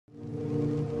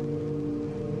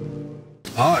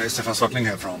Hi, Stefan Swartling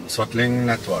here from Swartling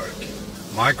Network.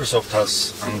 Microsoft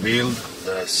has unveiled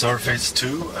the Surface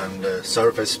 2 and the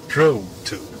Surface Pro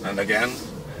 2. And again,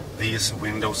 these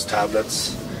Windows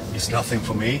tablets is nothing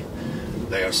for me.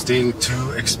 They are still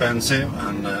too expensive,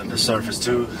 and the Surface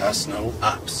 2 has no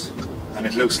apps. And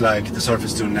it looks like the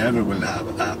Surface 2 never will have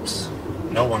apps.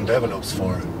 No one develops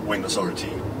for Windows RT.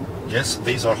 Yes,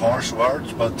 these are harsh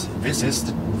words, but this is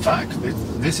the fact.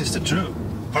 This is the truth.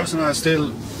 Personally, I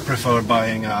still prefer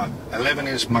buying a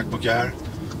 11-inch MacBook Air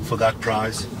for that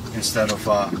price instead of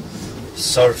a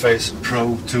Surface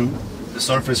Pro 2. The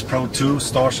Surface Pro 2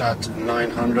 starts at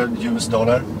 $900 US,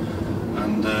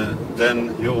 and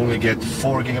then you only get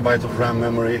 4 GB of RAM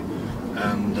memory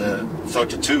and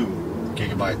 32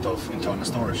 GB of internal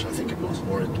storage, I think it was,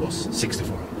 or it was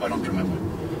 64, I don't remember.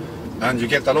 And you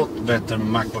get a lot better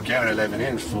MacBook Air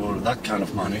 11-inch for that kind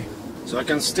of money. So I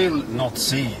can still not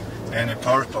see any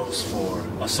purpose for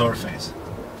a Surface.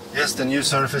 Yes, the new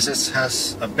Surfaces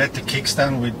has a better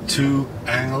kickstand with 2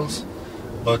 angles,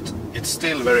 but it's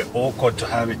still very awkward to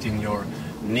have it in your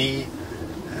knee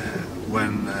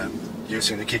when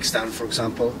using the kickstand, for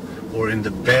example, or in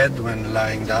the bed when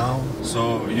lying down.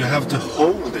 So you have to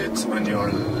hold it when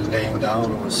you're laying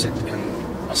down or sit in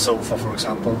a sofa, for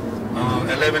example.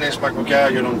 11-inch MacBook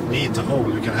Air you don't need to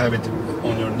hold, you can have it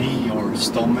on your knee or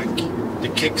stomach. The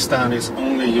kickstand is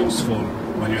only useful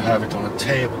when you have it on a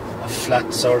table, a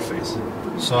flat surface.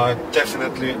 So I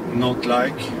definitely not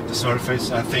like the Surface.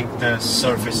 I think the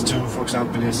Surface 2, for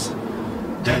example, is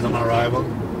dead on arrival.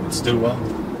 It's Dua.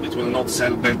 It will not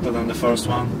sell better than the first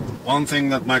one. One thing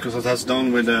that Microsoft has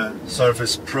done with the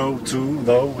Surface Pro 2,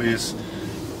 though, is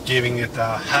giving it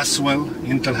a Haswell,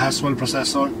 Intel Haswell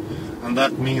processor, and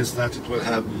that means that it will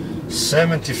have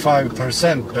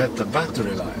 75% better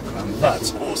battery life, and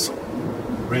that's awesome.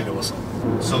 Really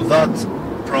awesome. So that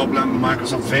problem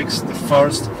Microsoft fixed. The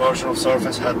first version of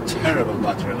Surface had terrible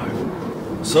battery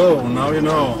life. So now you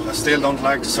know. I still don't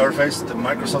like the Surface, the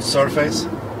Microsoft Surface.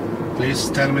 Please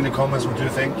tell me in the comments what you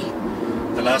think.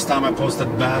 The last time I posted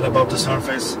bad about the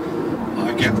Surface,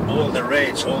 I get all the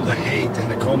rage, all the hate in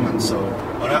the comments.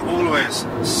 But I always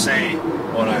say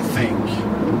what I think.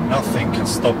 Nothing can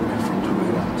stop me from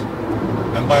doing that.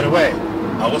 And by the way,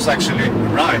 I was actually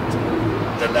right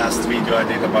the last video I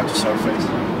did about the Surface.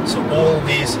 So all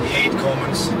these hate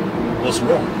comments was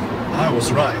wrong. I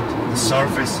was right. The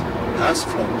Surface has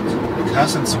flopped. It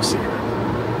hasn't succeeded.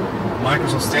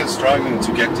 Microsoft's still struggling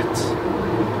to get it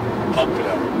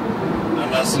popular.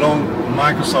 And as long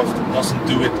Microsoft doesn't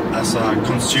do it as a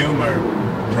consumer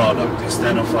product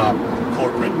instead of a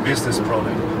corporate business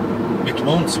product, it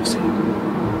won't succeed.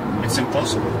 It's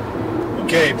impossible.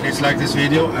 Okay, please like this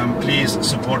video and please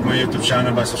support my YouTube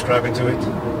channel by subscribing to it.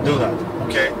 Do that,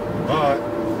 okay? Bye!